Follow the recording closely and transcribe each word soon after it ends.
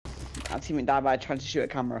Our teammate died by trying to shoot a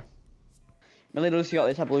camera. Mliodas, you got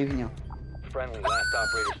this, I believe in you. Friendly, last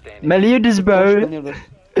operator standing. Mliodas, bro. Mliodas.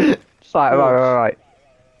 Right.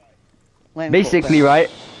 Lane Basically, foot, right,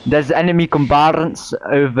 there's enemy combatants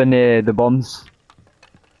over near the bombs.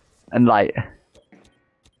 And like,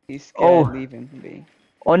 he's scared, oh, leave him be.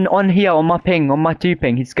 on here, on my ping, on my 2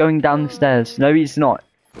 ping, he's going downstairs. No, he's not.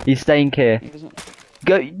 He's staying here. He doesn't...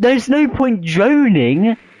 Go. There's no point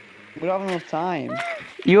droning. We don't have enough time.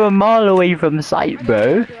 You're a mile away from the site,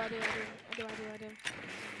 bro. I do.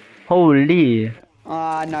 Holy.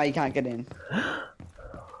 Ah, no, you can't get in.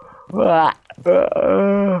 Where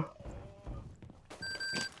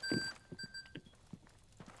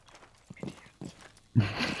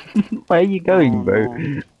are you going, bro?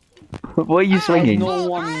 No. What are you swinging? No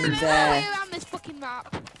one there. around this fucking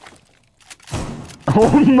map.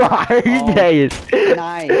 Oh my days!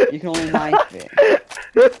 Knife. You can only knife it.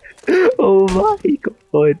 Oh my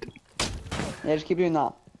god! Yeah, just keep doing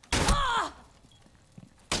that.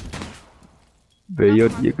 Bro, you're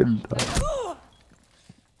gonna die.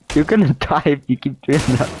 You're gonna die if you keep doing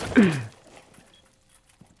that.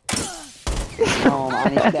 Oh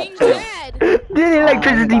man, he's Fucking stepped up. dead.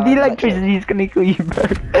 The electricity is gonna kill you, bro.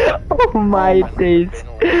 Oh my days.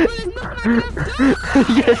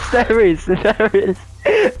 Yes, there is.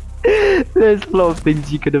 There's a lot of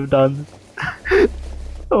things you could have done.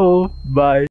 Oh my.